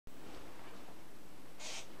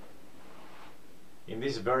In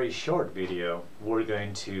this very short video, we're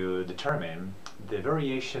going to determine the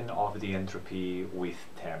variation of the entropy with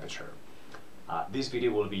temperature. This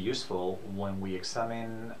video will be useful when we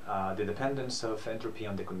examine the dependence of entropy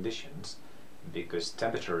on the conditions, because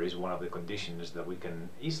temperature is one of the conditions that we can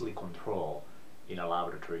easily control in a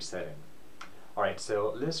laboratory setting. Alright,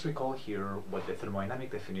 so let's recall here what the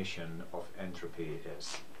thermodynamic definition of entropy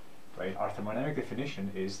is. Right? Our thermodynamic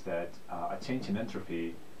definition is that a change in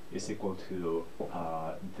entropy is equal to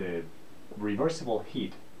the reversible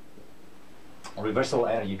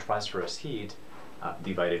energy transfer as heat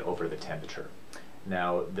divided over the temperature.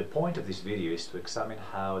 Now, the point of this video is to examine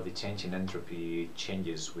how the change in entropy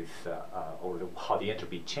changes with, how the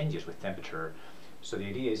entropy changes with temperature. So the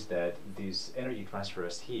idea is that this energy transfer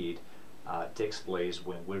as heat takes place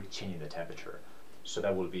when we're changing the temperature. So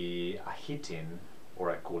that will be a heating or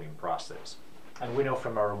a cooling process. And we know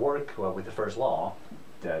from our work with the first law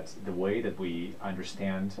that the way that we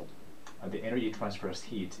understand the energy transfer as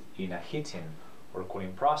heat in a heating or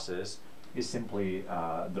cooling process is simply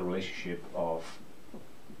the relationship of,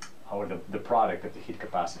 or the product of the heat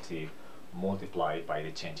capacity multiplied by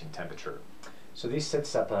the change in temperature. So this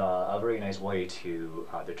sets up a very nice way to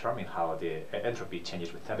determine how the entropy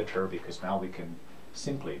changes with temperature, because now we can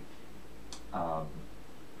simply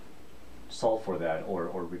solve for that,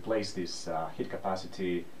 or replace this heat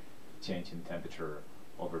capacity change in temperature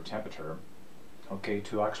over temperature, okay,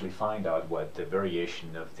 to actually find out what the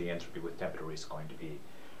variation of the entropy with temperature is going to be.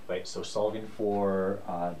 Right, so solving for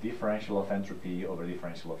differential of entropy over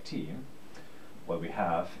differential of T, what we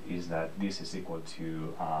have is that this is equal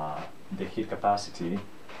to the heat capacity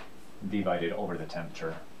divided over the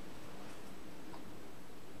temperature.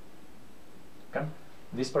 Okay.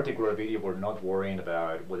 This particular video, we're not worrying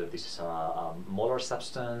about whether this is a molar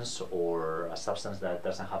substance or a substance that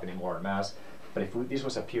doesn't have any molar mass. But if this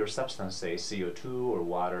was a pure substance, say CO2 or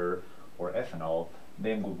water or ethanol,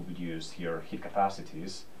 then we would use here heat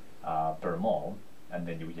capacities per mole, and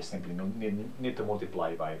then you would just simply need to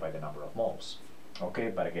multiply by the number of moles. Okay,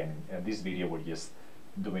 but again, in this video we're just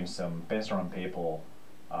doing some pencil on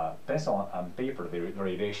paper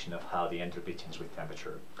derivation of how the entropy changes with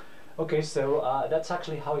temperature. Okay, so that's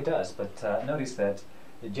actually how it does, but notice that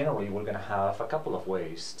generally we're going to have a couple of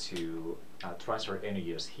ways to transfer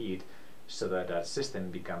energy as heat so that that system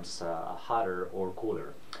becomes hotter or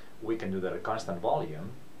cooler. We can do that at constant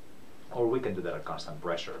volume, or we can do that at constant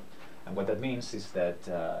pressure. And what that means is that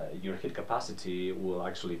your heat capacity will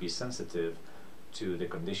actually be sensitive to the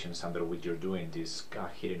conditions under which you're doing this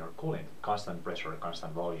heating or cooling, constant pressure or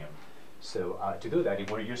constant volume. So to do that, if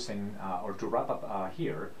we're using, or to wrap up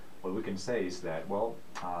here, what we can say is that, well,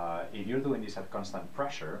 if you're doing this at constant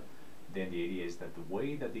pressure, then the idea is that the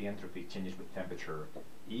way that the entropy changes with temperature,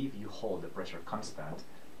 if you hold the pressure constant,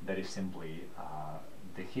 that is simply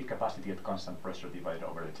the heat capacity at constant pressure divided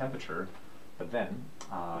over the temperature. But then,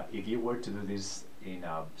 if you were to do this in,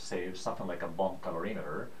 say, something like a bomb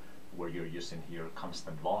calorimeter, where you're using here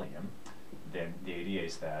constant volume, then the idea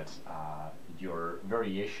is that your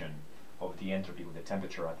variation of the entropy with the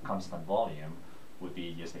temperature at constant volume would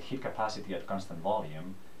be just the heat capacity at constant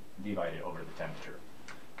volume divided over the temperature.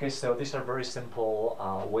 Okay, so these are very simple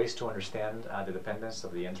ways to understand the dependence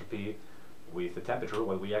of the entropy with the temperature.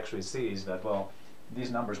 What we actually see is that, well,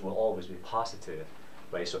 these numbers will always be positive,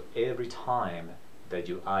 right? So every time that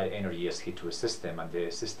you add energy as heat to a system and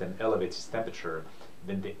the system elevates its temperature,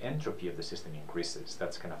 then the entropy of the system increases.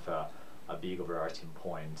 That's kind of a big overarching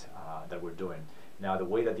point that we're doing. Now, the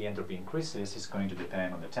way that the entropy increases is going to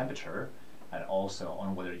depend on the temperature, and also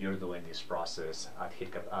on whether you're doing this process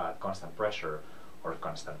at constant pressure or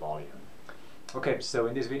constant volume. Okay, so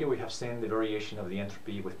in this video we have seen the variation of the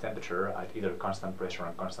entropy with temperature at either constant pressure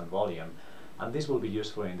and constant volume, and this will be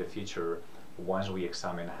useful in the future once we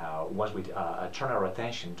examine once we turn our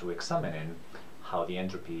attention to examining how the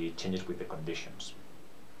entropy changes with the conditions.